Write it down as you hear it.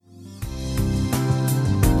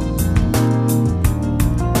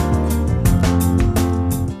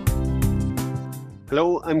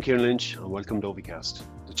Hello, I'm Kieran Lynch and welcome to Ovicast,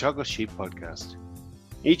 the Teagasc Sheep podcast.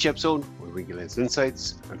 Each episode will bring you latest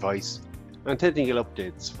insights, advice and technical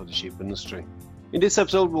updates for the sheep industry. In this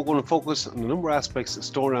episode we're going to focus on a number of aspects of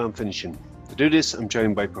store lamb finishing. To do this I'm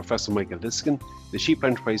joined by Professor Michael Diskin, the Sheep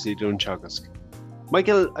Enterprise Leader in Teagasc.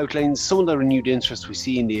 Michael outlines some of the renewed interest we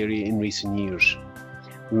see in the area in recent years.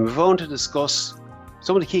 We move on to discuss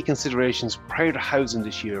some of the key considerations prior to housing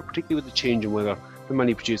this year, particularly with the change in weather that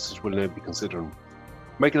many producers will now be considering.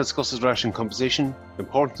 Michael discusses ration composition, the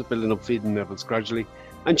importance of building up feeding levels gradually,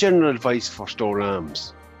 and general advice for store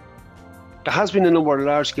lambs. There has been a number of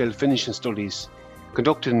large-scale finishing studies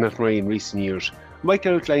conducted in veterinary in recent years.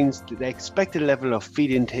 Michael outlines the expected level of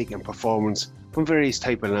feed intake and performance from various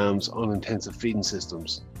types of lambs on intensive feeding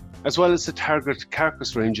systems, as well as the target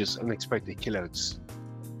carcass ranges and expected killouts.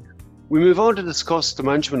 We move on to discuss the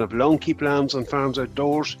management of long keep lambs on farms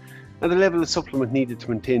outdoors and the level of supplement needed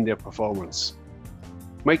to maintain their performance.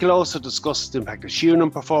 Michael also discusses the impact of shearing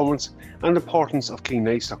on performance and the importance of clean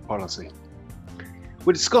livestock policy.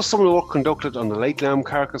 We discuss some of the work conducted on the light lamb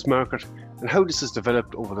carcass market and how this has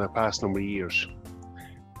developed over the past number of years.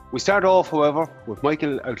 We start off, however, with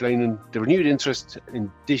Michael outlining the renewed interest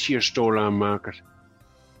in this year's store lamb market.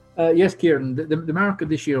 Yes, Kieran, the market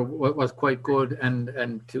this year was quite good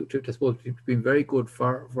and to suppose it's been very good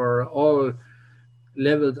for all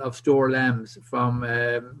levels of store lambs, from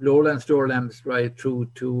lowland store lambs right through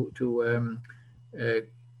to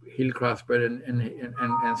hill crossbred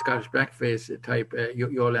and Scottish blackface type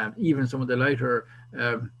your lambs. Even some of the lighter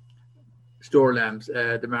store lambs,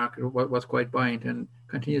 the market was quite buoyant and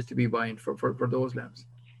continues to be buoyant for those lambs.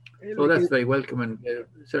 So that's very welcome and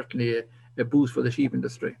certainly a boost for the sheep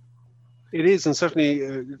industry. It is, and certainly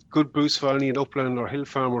a good boost for any upland or hill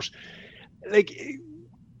farmers.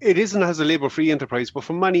 It isn't as a labour-free enterprise, but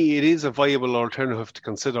for many it is a viable alternative to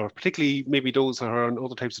consider, particularly maybe those that are on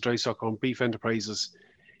other types of dry stock or beef enterprises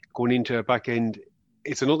going into a back end.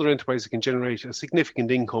 It's another enterprise that can generate a significant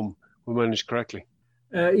income when managed correctly.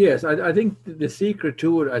 Yes, I think the secret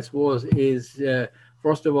to it, I suppose, is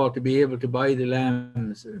first of all to be able to buy the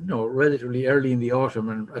lambs, relatively early in the autumn,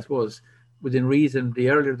 and I suppose within reason, the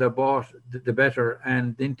earlier they're bought, the better,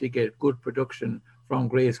 and then to get good production from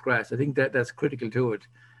grazed grass. I think that's critical to it.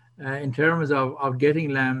 In terms of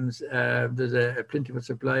getting lambs, there's a plentiful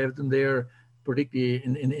supply of them there, particularly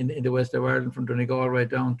in the west of Ireland, from Donegal right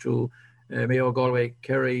down to Mayo, Galway,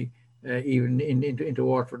 Kerry, even into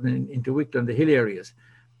Waterford and into Wicklow, the hill areas.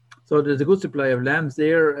 So there's a good supply of lambs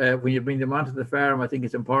there. When you bring them onto the farm, I think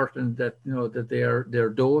it's important that that they're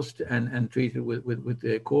dosed and treated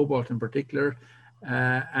with cobalt in particular,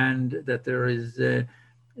 and that there is a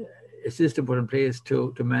system put in place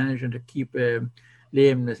to manage and to keep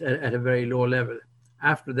lameness at a very low level.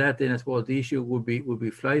 After that, then I suppose the issue would be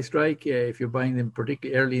fly strike. If you're buying them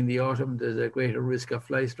particularly early in the autumn, there's a greater risk of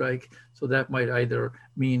fly strike. So that might either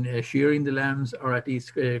mean shearing the lambs or at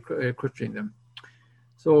least crutching them.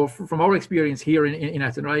 So from our experience here in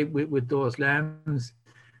Athenry with those lambs,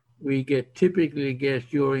 we typically get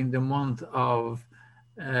during the month of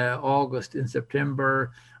August and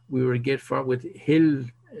September, we will get with hill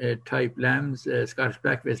type lambs, Scottish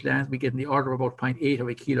blackface lambs, we get in the order of about 0.8 of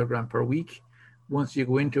a kilogram per week. Once you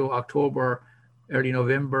go into October, early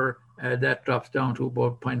November, that drops down to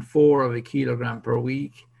about 0.4 of a kilogram per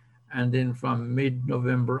week. And then from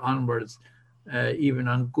mid-November onwards, even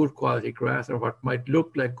on good quality grass, or what might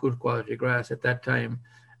look like good quality grass at that time,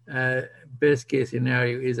 best case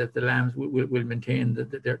scenario is that the lambs will maintain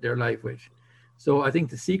their live weight. So I think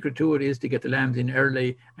the secret to it is to get the lambs in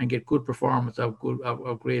early and get good performance of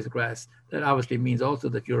grazed grass. That obviously means also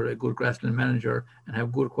that you're a good grassland manager and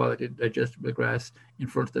have good quality digestible grass in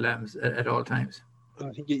front of the lambs at all times. I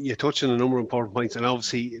think you touched on a number of important points, and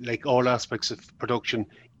obviously, like all aspects of production,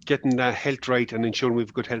 getting that health right and ensuring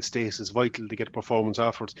we've good health status is vital to get performance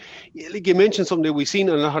afterwards. Like you mentioned something that we've seen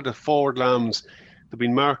a lot of the forward lambs that have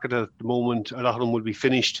been marketed at the moment. A lot of them will be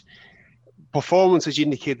finished. Performance, as you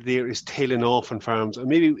indicated there, is tailing off on farms. And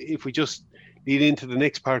maybe if we just lead into the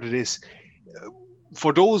next part of this,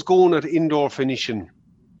 for those going at indoor finishing,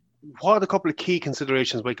 what are a couple of key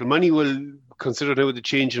considerations, Michael? Many will consider now the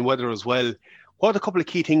change in weather as well. What are a couple of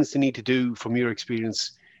key things they need to do from your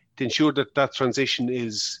experience to ensure that transition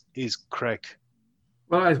is correct?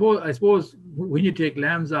 Well, I suppose when you take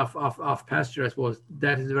lambs off pasture, I suppose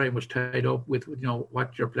that is very much tied up with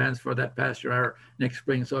what your plans for that pasture are next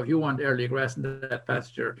spring. So if you want early grass in that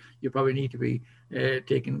pasture, you probably need to be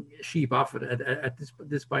taking sheep off it at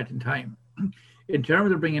this point in time. In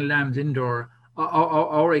terms of bringing lambs indoor,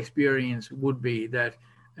 our experience would be that,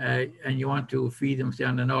 and you want to feed them, say,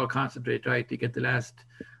 on an all concentrate diet to get the last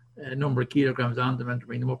number of kilograms on them and to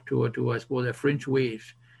bring them up to I suppose, a French weight.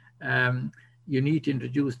 You need to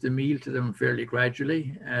introduce the meal to them fairly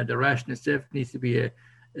gradually. The ration itself needs to be a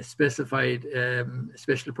specified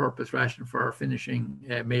special purpose ration for finishing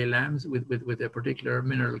male lambs with a particular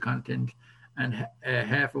mineral content and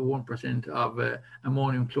half of 1% of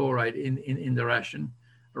ammonium chloride in the ration.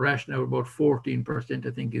 A ration of about 14%,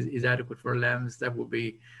 I think, is adequate for lambs that would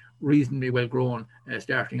be reasonably well grown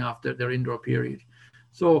starting off their indoor period.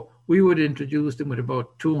 So we would introduce them with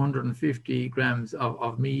about 250 grams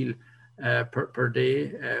of meal per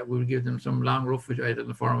day. We would give them some long roughage either in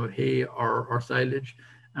the form of hay or silage,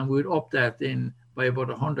 and we would up that then by about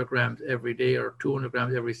 100 grams every day or 200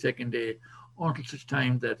 grams every second day until such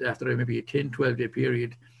time that after maybe a 10-12 day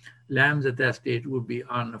period, lambs at that stage would be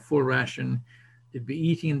on a full ration. They'd be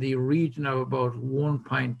eating in the region of about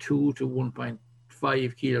 1.2 to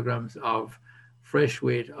 1.5 kilograms of fresh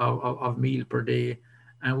weight of meal per day.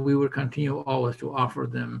 And we would continue always to offer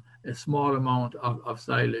them a small amount of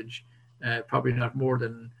silage, probably not more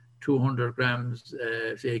than 200 grams,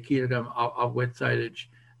 say a kilogram of wet silage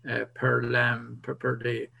per lamb per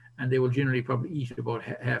day. And they will generally probably eat about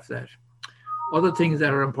half that. Other things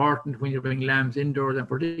that are important when you're bringing lambs indoors, and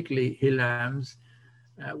particularly hill lambs,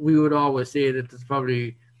 we would always say that there's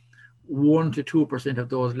probably 1 to 2% of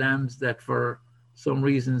those lambs that for some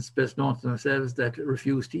reasons best known to themselves that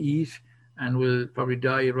refuse to eat and will probably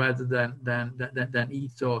die rather than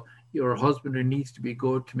eat. So your husbandry needs to be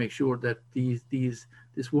good to make sure that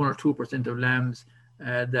this 1 or 2% of lambs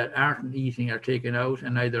that aren't eating are taken out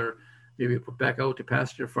and either maybe put back out to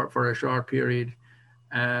pasture for a short period.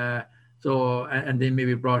 And then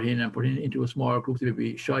maybe brought in and put into a smaller group,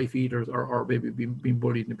 maybe shy feeders or maybe being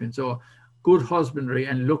bullied in the pen. So good husbandry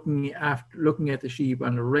and looking at the sheep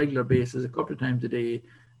on a regular basis, a couple of times a day,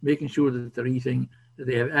 making sure that they're eating, that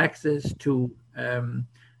they have access to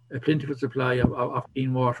a plentiful supply of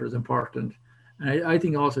clean water is important. And I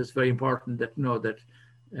think also it's very important that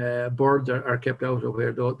that birds are kept out of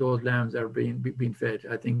where those lambs are being fed.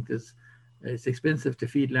 I think it's expensive to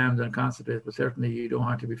feed lambs on concentrate, but certainly you don't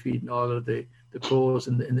want to be feeding all of the crows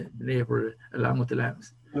in the neighbourhood along with the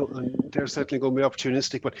lambs. No, and they're certainly going to be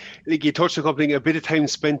opportunistic. But like you touched on something, a bit of time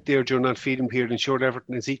spent there during that feeding period ensured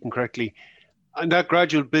everything is eaten correctly. And that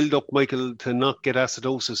gradual build up, Michael, to not get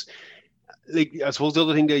acidosis. Like I suppose the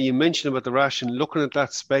other thing that you mentioned about the ration, looking at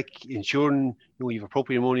that spec, ensuring you have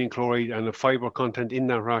appropriate ammonium chloride and a fibre content in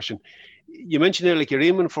that ration. You mentioned there, like you're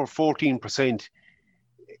aiming for 14%.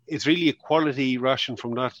 It's really a quality ration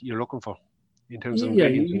from that you're looking for in terms of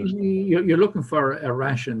ingredients. You're looking for a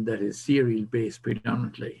ration that is cereal based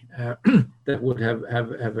predominantly, that would have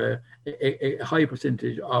a high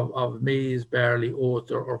percentage of maize, barley,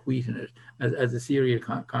 oats, or wheat in it as a cereal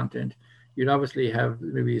content. You'd obviously have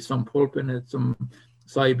maybe some pulp in it, some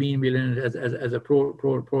soybean meal in it as a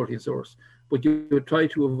protein source, but you would try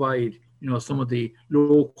to avoid some of the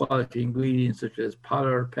low quality ingredients such as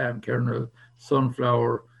pollard, palm kernel,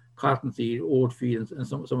 sunflower, cottonseed, oat feed, and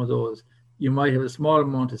some of those. You might have a small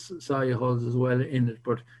amount of soya hulls as well in it,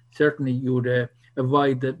 but certainly you would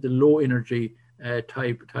avoid the low energy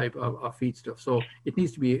type of feed stuff. So it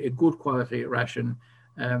needs to be a good quality ration.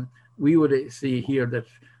 We would see here that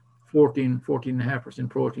 14.5%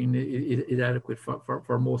 protein is adequate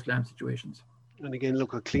for most lamb situations. And again,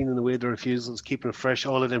 look at cleaning away the refusals, keeping it fresh.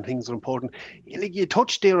 All of them things are important. You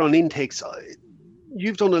touched there on intakes.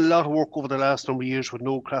 You've done a lot of work over the last number of years with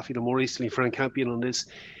Noel Crafty and more recently Frank Campion on this.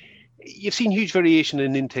 You've seen huge variation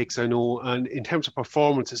in intakes, I know, and in terms of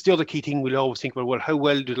performance, it's the other key thing we'll always think about, well, how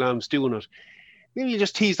well do lambs do in it? Maybe you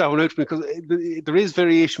just tease that one out for me, because there is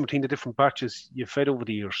variation between the different batches you've fed over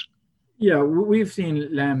the years. Yeah, we've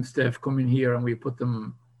seen lambs, Steph, come in here and we put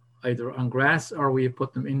them either on grass or we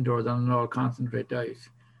put them indoors on an all concentrate diet.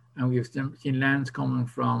 And we've seen lambs coming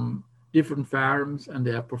from different farms and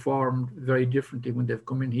they have performed very differently when they've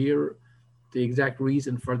come in here. The exact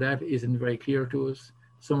reason for that isn't very clear to us.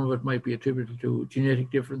 Some of it might be attributed to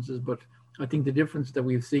genetic differences, but I think the difference that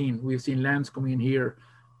we've seen lambs coming in here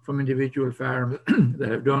from individual farms that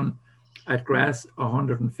have done at grass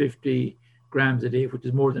 150 grams a day, which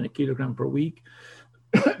is more than a kilogram per week.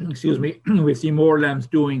 Excuse me. We've seen more lambs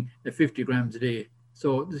doing 50 grams a day.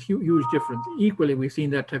 So there's a huge difference. Equally, we've seen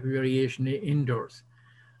that type of variation indoors.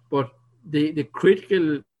 But the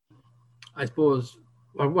critical, I suppose,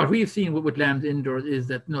 what we've seen with lambs indoors is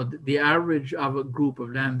that the average of a group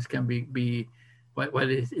of lambs can be while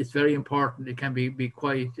it's very important, it can be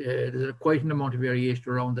quite, there's quite an amount of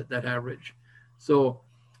variation around that average. So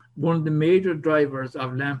one of the major drivers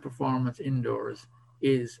of lamb performance indoors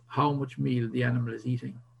is how much meal the animal is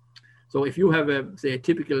eating. So if you have say a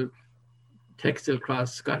typical Texel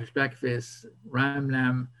Cross Scottish Blackface ram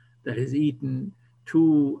lamb that has eaten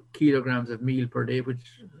 2 kilograms of meal per day, which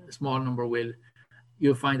a small number will,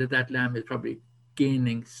 you'll find that that lamb is probably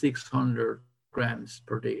gaining 600 grams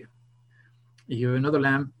per day. If you have another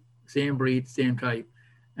lamb, same breed, same type,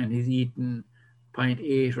 and he's eaten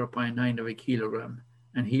 0.8 or 0.9 of a kilogram,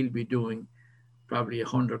 and he'll be doing probably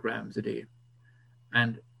 100 grams a day.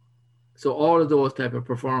 And so all of those type of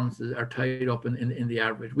performances are tied up in the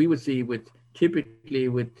average. We would see typically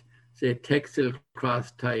with say Texel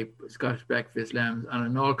Cross type Scottish Blackface lambs on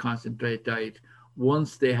an all concentrate diet,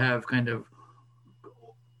 once they have kind of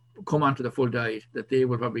come onto the full diet, that they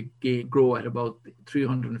will probably grow at about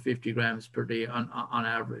 350 grams per day on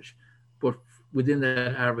average. But within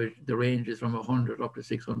that average, the range is from 100 up to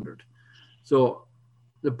 600. So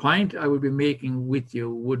the point I would be making with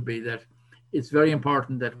you would be that it's very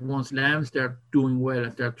important that once lambs start doing well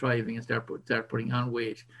and start thriving and start putting on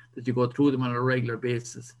weight, that you go through them on a regular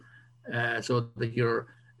basis, so that you're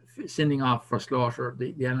sending off for slaughter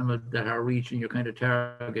the animals that are reaching your kind of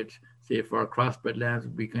target. Say for crossbred lambs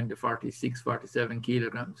would be kind of 46, 47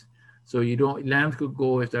 kilograms. So lambs could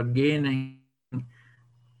go, if they're gaining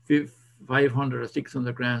 500 or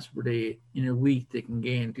 600 grams per day in a week, they can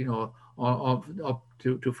gain, up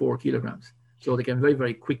to 4 kilograms. So they can very,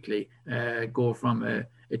 very quickly go from a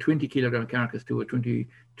 20 kilogram carcass to a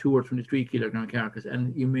 22 or 23 kilogram carcass,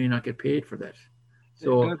 and you may not get paid for that.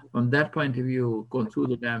 So from that point of view, going through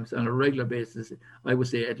the lambs on a regular basis, I would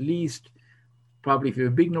say at least, probably if you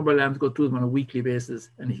have a big number of lambs, go through them on a weekly basis,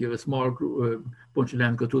 and if you have a small bunch of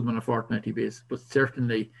lambs, go through them on a fortnightly basis. But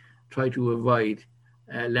certainly try to avoid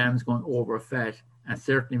lambs going over fat, and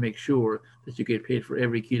certainly make sure that you get paid for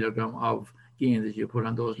every kilogram of gain that you put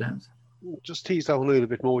on those lambs. Just tease that one a little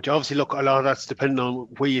bit more. Obviously, look, a lot of that's depending on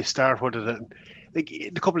where you start with it. Like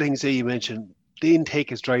the couple of things that you mentioned, the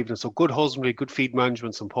intake is driving it. So good husbandry, good feed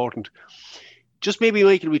management is important. Just maybe,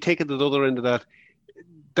 Michael, we take it to the other end of that.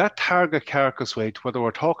 That target carcass weight, whether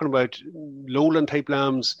we're talking about lowland type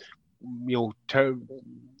lambs,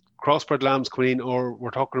 crossbred lambs coming in, or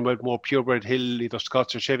we're talking about more purebred hill, either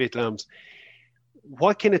Scots or Cheviot lambs,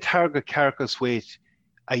 what kind of target carcass weight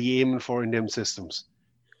are you aiming for in them systems?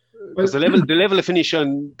 Because the level of finish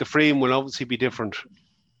on the frame will obviously be different.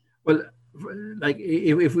 Well, like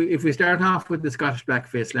if we start off with the Scottish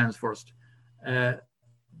Blackface lambs first,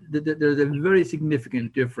 there's a very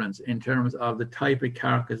significant difference in terms of the type of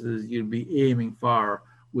carcasses you'll be aiming for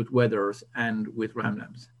with wethers and with ram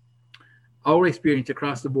lambs. Our experience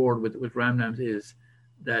across the board with ram lambs is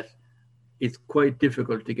that it's quite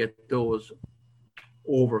difficult to get those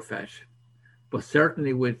over fat, but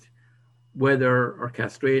certainly with wether or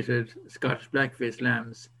castrated Scottish Blackface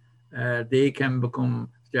lambs, they can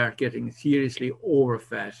start getting seriously over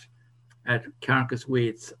fat at carcass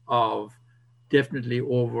weights of definitely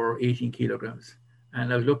over 18 kilograms.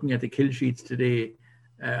 And I was looking at the kill sheets today,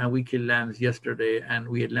 and we killed lambs yesterday, and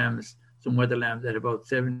we had some wether lambs at about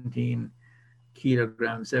 17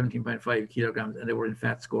 kilograms, 17.5 kilograms, and they were in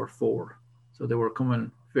fat score 4. So they were coming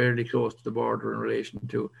fairly close to the border in relation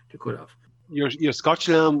to cutoff. Your Scotch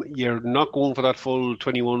lamb, you're not going for that full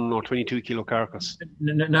 21 or 22 kilo carcass?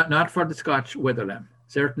 Not for the Scotch wether lamb.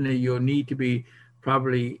 Certainly you need to be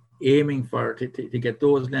probably aiming for to get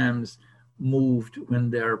those lambs moved when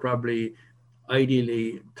they're probably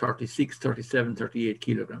ideally 36, 37, 38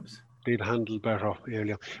 kilograms. They'd handle better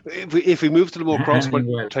earlier. If we move to the more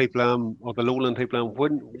crossbred type lamb or the lowland type lamb,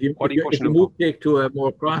 what are you pushing them for? Take to a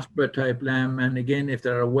more crossbred type lamb, and again, if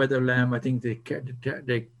they're a wether lamb, I think the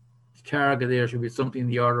target there should be something in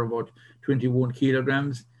the order of about 21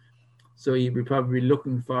 kilograms. So you'd be probably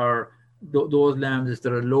looking for those lambs. If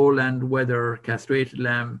they're a lowland wether castrated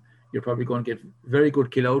lamb, you're probably going to get very good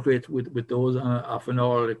kill out rates with those off an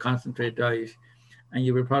all concentrate diet, and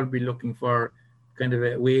you will probably be looking for kind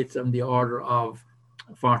of weights on the order of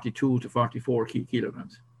 42 to 44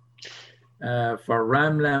 kilograms. For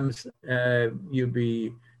ram lambs,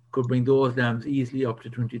 you could bring those lambs easily up to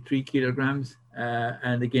 23 kilograms.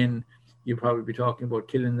 And again, you'll probably be talking about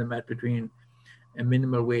killing them at between a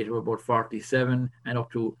minimal weight of about 47 and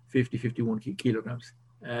up to 50, 51 kilograms.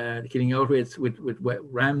 The killing out rates with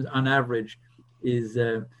rams on average is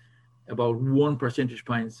about 1 percentage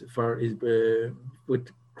points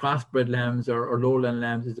with crossbred lambs or lowland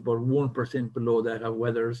lambs is about 1% below that of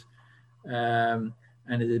wethers, and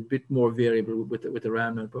is a bit more variable with the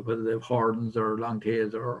ram, whether they have hardens or long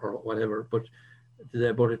tails or whatever. But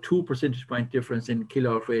there's about a 2 percentage point difference in kill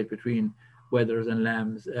out rate between wethers and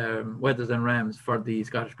rams for the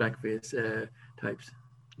Scottish Blackface types.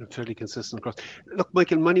 Fairly consistent across. Look,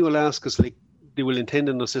 Michael, many will ask us, like, they will intend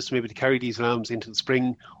in their system maybe to carry these lambs into the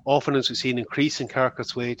spring. Often as we see an increase in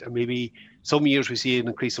carcass weight, and maybe some years we see an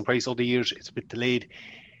increase in price, other years it's a bit delayed.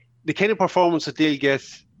 The kind of performance that they'll get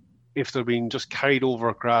if they're being just carried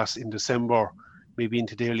over grass in December, maybe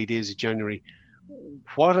into the early days of January,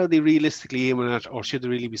 what are they realistically aiming at, or should they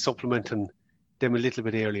really be supplementing them a little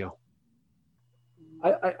bit earlier?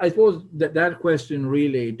 I suppose that question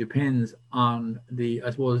really depends on the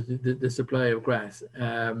supply of grass.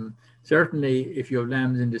 Certainly, if you have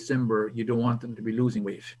lambs in December, you don't want them to be losing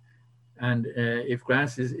weight. And if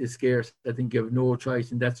grass is scarce, I think you have no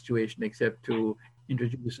choice in that situation except to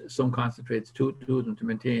introduce some concentrates to them to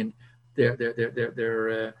maintain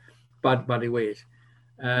their body weight.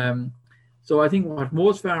 So I think what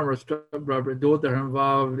most farmers, Robert, those that are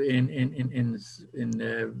involved in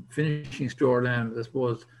finishing store lambs, I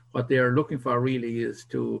suppose what they are looking for really is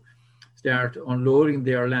to start unloading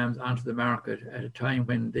their lambs onto the market at a time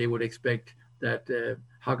when they would expect that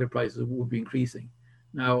hogget prices would be increasing.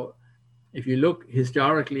 Now, if you look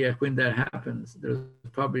historically at when that happens, there's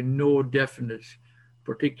probably no definite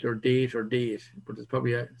particular date, but there's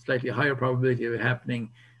probably a slightly higher probability of it happening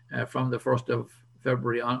from the 1st of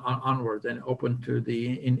February onwards and up into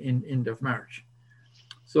the end of March.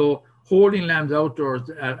 So holding lambs outdoors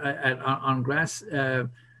on grass,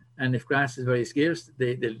 and if grass is very scarce,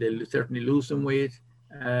 they'll certainly lose some weight.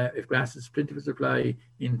 If grass is plentiful supply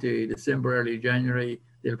into December, early January,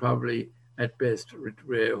 they'll probably at best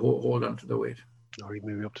hold on to the weight. Or even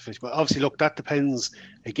maybe up to fish. But obviously, look, that depends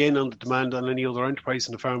again on the demand on any other enterprise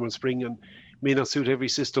in the farm in spring, and may not suit every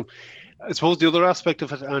system. I suppose the other aspect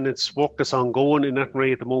of it, and it's work that's ongoing in that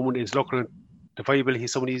way at the moment, is looking at the viability of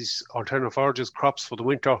some of these alternative forages, crops for the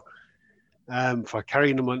winter, for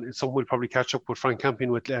carrying them on. Some will probably catch up with Frank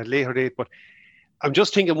Campion with a later date. But I'm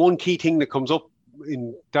just thinking one key thing that comes up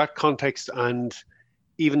in that context, and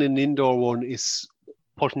even in the indoor one, is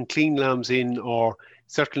putting clean lambs in, or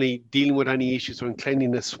certainly dealing with any issues around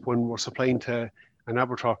cleanliness when we're supplying to an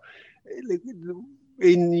abattoir.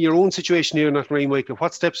 In your own situation here in Athenry, Michael,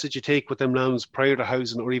 what steps did you take with them lambs prior to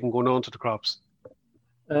housing or even going on to the crops?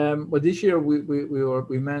 Well, this year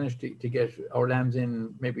we managed to get our lambs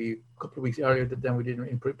in maybe a couple of weeks earlier than we did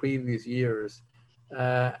in previous years,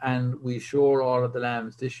 and we shore all of the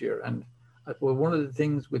lambs this year. And well, one of the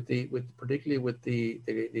things particularly with the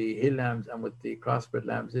hill lambs and with the crossbred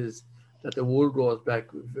lambs is that the wool grows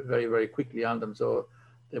back very, very quickly on them. So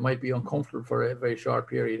they might be uncomfortable for a very short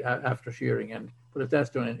period after shearing. But if that's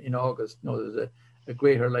done in August, there's a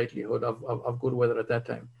greater likelihood of good weather at that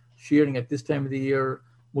time. Shearing at this time of the year,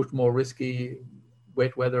 much more risky,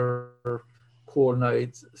 wet weather, cold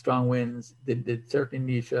nights, strong winds. They certainly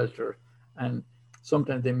need shelter. And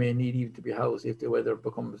sometimes they may need even to be housed if the weather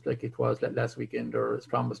becomes like it was last weekend or as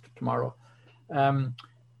promised tomorrow.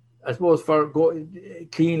 I suppose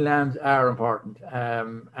clean lambs are important,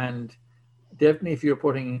 and definitely if you're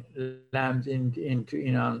putting lambs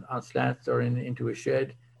in on slats or into a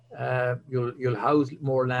shed, you'll house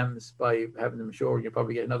more lambs by having them shored. You'll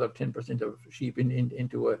probably get another 10% of sheep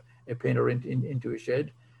into a pen or into a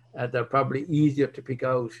shed. They're probably easier to pick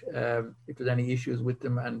out if there's any issues with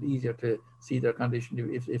them, and easier to see their condition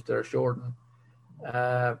if they're shortened.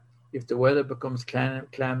 If the weather becomes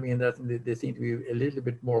clammy and that, they seem to be a little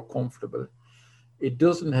bit more comfortable. It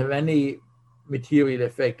doesn't have any material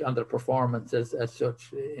effect on their performance as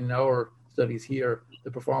such. In our studies here,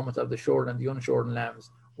 the performance of the shortened and the unshortened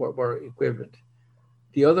lambs were equivalent.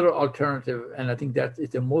 The other alternative, and I think that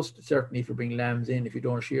is the most certainly for bringing lambs in, if you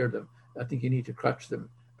don't shear them, I think you need to crutch them,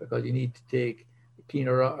 because you need to clean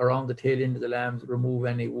around the tail end of the lambs, remove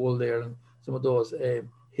any wool there. And some of those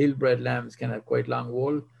hill-bred lambs can have quite long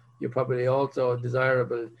wool. You're probably also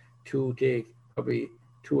desirable to take probably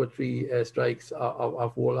 2 or 3 strikes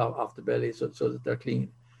of wool off the belly so that they're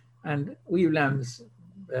clean. And we have lambs,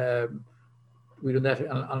 we done that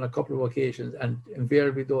on a couple of occasions, and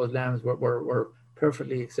invariably those lambs were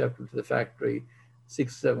perfectly acceptable to the factory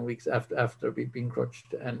 6 or 7 weeks after being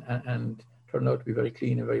crutched, and turned out to be very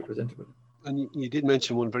clean and very presentable. And you did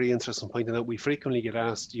mention one very interesting point in that we frequently get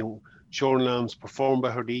asked, shorn lambs perform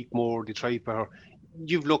better, they eat more, they thrive better.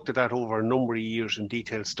 You've looked at that over a number of years in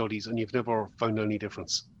detailed studies, and you've never found any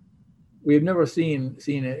difference. We've never seen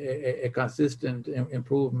a consistent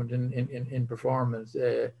improvement in performance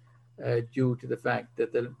due to the fact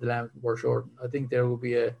that the lambs were shortened. I think there will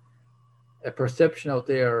be a perception out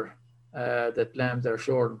there that lambs are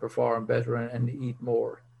shortened perform better and eat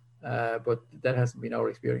more, but that hasn't been our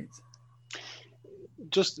experience.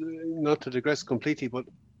 Just not to digress completely, but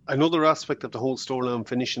another aspect of the whole store lamb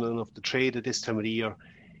finishing and of the trade at this time of the year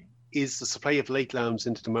is the supply of light lambs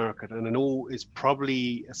into the market. And I know it's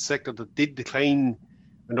probably a sector that did decline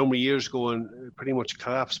a number of years ago and pretty much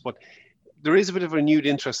collapsed, but there is a bit of a renewed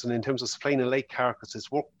interest in terms of supplying a light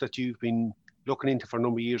carcasses, work that you've been looking into for a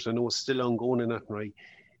number of years. I know it's still ongoing in Athenry.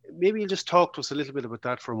 Maybe you'll just talk to us a little bit about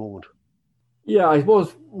that for a moment. Yeah, I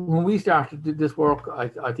suppose when we started this work,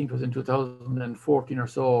 I think it was in 2014 or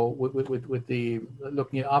so, with the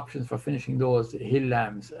looking at options for finishing those hill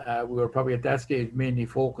lambs. We were probably at that stage mainly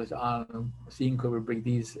focused on seeing could we bring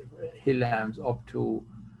these hill lambs up to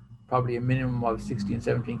probably a minimum of 16,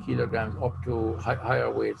 17 kilograms up to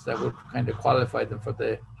higher weights that would kind of qualify them for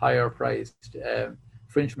the higher priced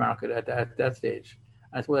fringe market at that stage.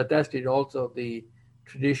 And so at that stage also the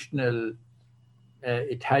traditional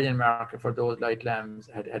Italian market for those light lambs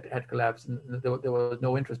had collapsed, and there was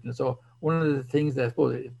no interest in it. So one of the things that I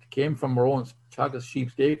suppose it came from our own Teagasc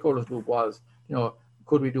Sheep stakeholders group was,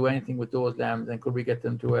 could we do anything with those lambs, and could we get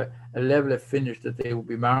them to a level of finish that they would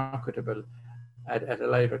be marketable at a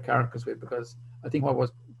lighter carcass weight? Because I think what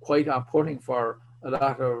was quite off-putting for a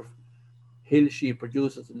lot of hill sheep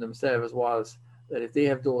producers in themselves was that if they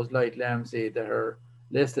have those light lambs, say, that are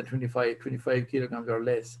less than 25 kilograms or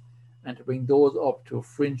less, and to bring those up to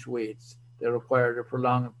fringe weights, they required a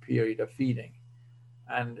prolonged period of feeding,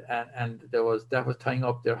 and that was tying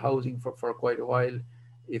up their housing for quite a while.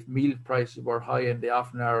 If meal prices were high, and they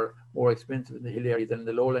often are more expensive in the hill area than in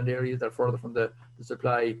the lowland areas, they're further from the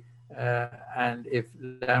supply, and if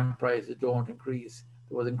lamb prices don't increase,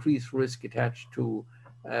 there was increased risk attached to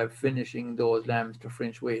finishing those lambs to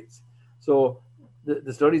fringe weights. So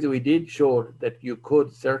the studies that we did showed that you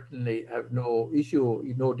could certainly have no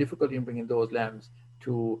difficulty in bringing those lambs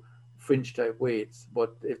to fringe type weights,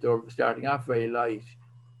 but if they were starting off very light,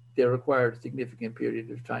 they required a significant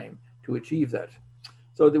period of time to achieve that.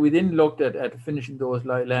 So we then looked at finishing those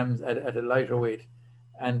lambs at a lighter weight,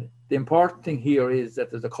 and the important thing here is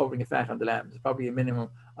that there's a covering of fat on the lambs, probably a minimum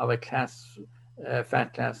of a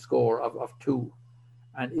fat class score of 2,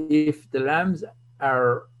 and if the lambs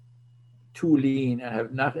are too lean and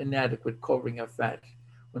have not an adequate covering of fat,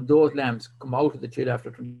 when those lambs come out of the chill after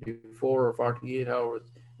 24 or 48 hours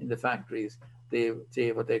in the factories, they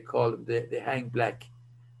say what they call them, they hang black,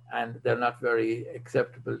 and they're not very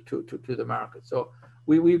acceptable to the market. So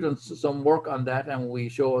we've done some work on that, and we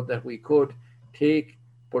showed that we could take,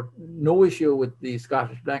 but no issue with the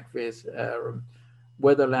Scottish blackface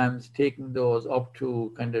weather lambs, taking those up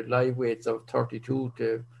to kind of live weights of 32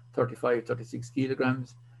 to 35, 36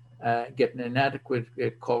 kilograms, getting an adequate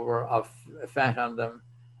cover of fat on them,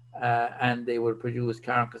 and they will produce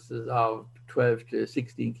carcasses of 12 to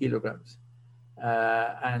 16 kilograms.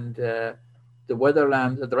 And the weather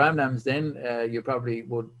lambs, the ram lambs, then you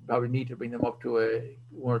would need to bring them up to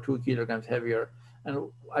 1 or 2 kilograms heavier.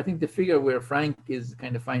 And I think the figure where Frank is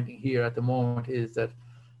kind of finding here at the moment is that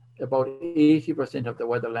about 80% of the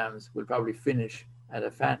weather lambs will probably finish at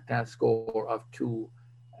a fat class score of 2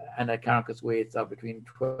 and at carcass weights of between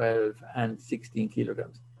 12 and 16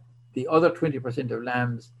 kilograms. The other 20% of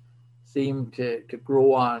lambs seem to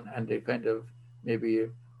grow on, and they kind of maybe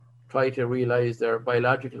try to realize their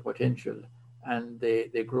biological potential, and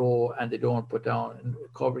they grow and they don't put down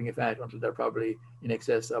covering of fat until they're probably in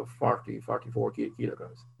excess of 44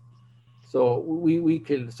 kilograms. So we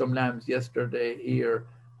killed some lambs yesterday here,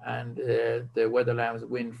 and the weather lambs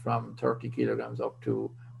went from 30 kilograms up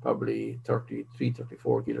to probably 33,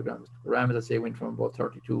 34 kilograms. The rams, I say, went from about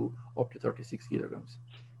 32 up to 36 kilograms.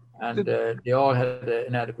 And they all had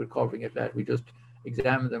an adequate covering of that. We just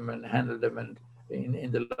examined them and handled them and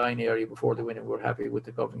in the line area before they went, and we were happy with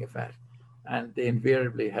the covering of fat. And they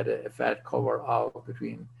invariably had a fat cover of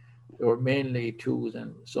between, there were mainly 2s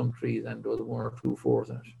and some 3s, and there was 1 or 2 4s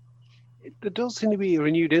in it. There does seem to be a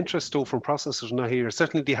renewed interest, though, from processors now here.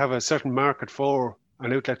 Certainly they have a certain market for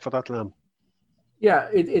an outlet for that lamb. Yeah,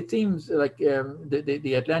 it seems like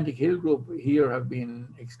the Atlantic Hill Group here have been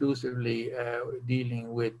exclusively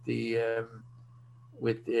dealing with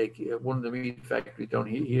one of the meat factories down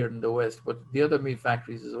here in the west, but the other meat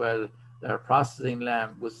factories as well that are processing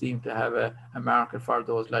lamb would seem to have a market for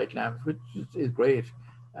those light lambs, which is great.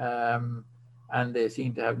 And they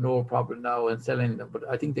seem to have no problem now in selling them. But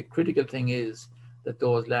I think the critical thing is that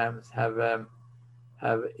those lambs have a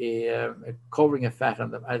covering of fat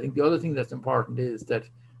on them. I think the other thing that's important is that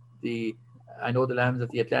I know the lambs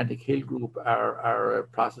that the Atlantic Hill Group are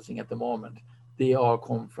processing at the moment, they all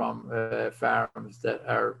come from farms that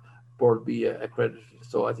are Board B accredited.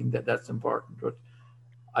 So I think that's important. But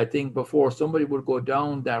I think before somebody would go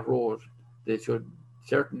down that road, they should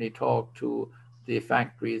certainly talk to the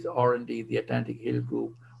factories or indeed the Atlantic Hill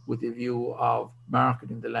Group with the view of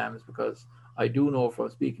marketing the lambs, because I do know from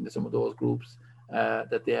speaking to some of those groups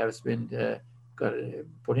that they have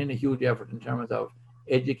put in a huge effort in terms of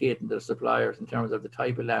educating their suppliers in terms of the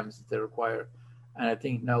type of lambs that they require. And I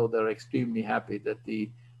think now they're extremely happy that the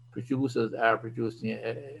producers are producing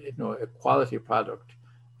a quality product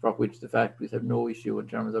for which the factories have no issue in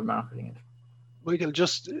terms of marketing it. Michael,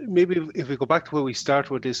 just maybe if we go back to where we start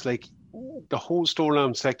with this, like the whole store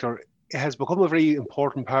lamb sector, it has become a very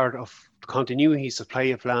important part of the continuity supply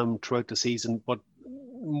of lamb throughout the season, but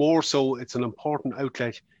more so it's an important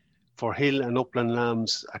outlet for hill and upland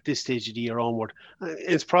lambs at this stage of the year onward.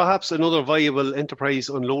 It's perhaps another viable enterprise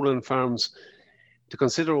on lowland farms to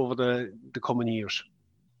consider over the coming years.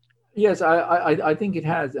 Yes, I think it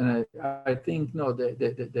has, and I think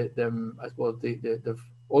I suppose the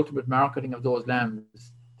ultimate marketing of those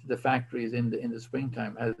lambs to the factories in the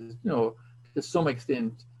springtime has, to some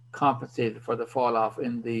extent compensated for the fall off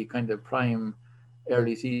in the kind of prime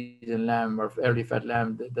early season lamb or early fat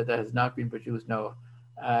lamb that has not been produced now,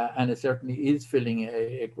 and it certainly is filling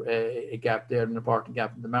a gap there, an important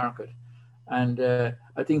gap in the market. And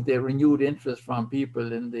I think the renewed interest from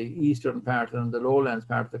people in the eastern part and the lowlands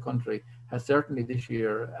part of the country has certainly this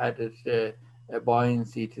year added a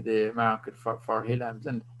buoyancy to the market for hill lambs,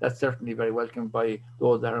 and that's certainly very welcome by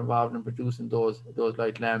those that are involved in producing those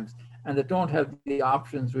light lambs, and that don't have the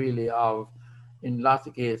options really of, in lots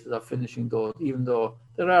of cases, of finishing those, even though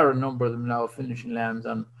there are a number of them now finishing lambs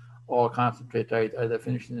on all concentrate diet, either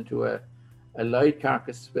finishing into a light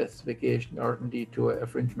carcass specification or indeed to a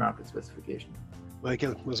fringe market specification.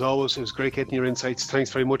 Michael, as always, it was great getting your insights.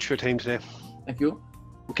 Thanks very much for your time today. Thank you.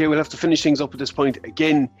 Okay, we'll have to finish things up at this point.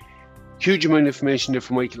 Again, huge amount of information there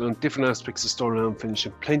from Michael on different aspects of store lamb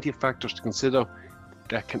finishing. Plenty of factors to consider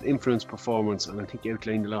that can influence performance, and I think you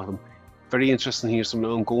outlined a lot of them. Very interesting to hear some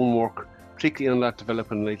ongoing work, particularly on that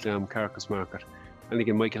developing light lamb carcass market. And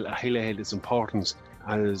again, Michael, highlighted its importance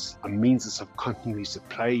as a means of continuity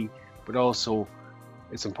supply, but also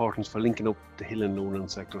its importance for linking up the hill and lowland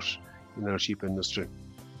sectors in our sheep industry.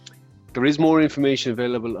 There is more information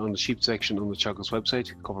available on the sheep section on the Teagasc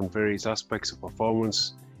website, covering various aspects of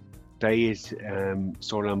performance, diet,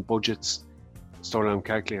 store lamb budgets, store lamb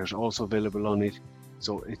calculators also available on it,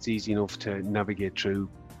 so it's easy enough to navigate through,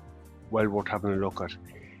 well worth having a look at.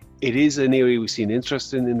 It is an area we've seen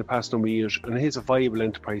interest in the past number of years, and it is a viable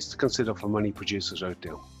enterprise to consider for many producers out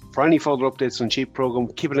there. For any further updates on sheep programme,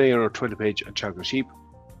 keep an eye on our Twitter page at Teagasc Sheep.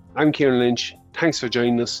 I'm Kieran Lynch. Thanks for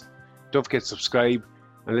joining us. Don't forget to subscribe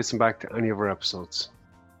and listen back to any of our episodes.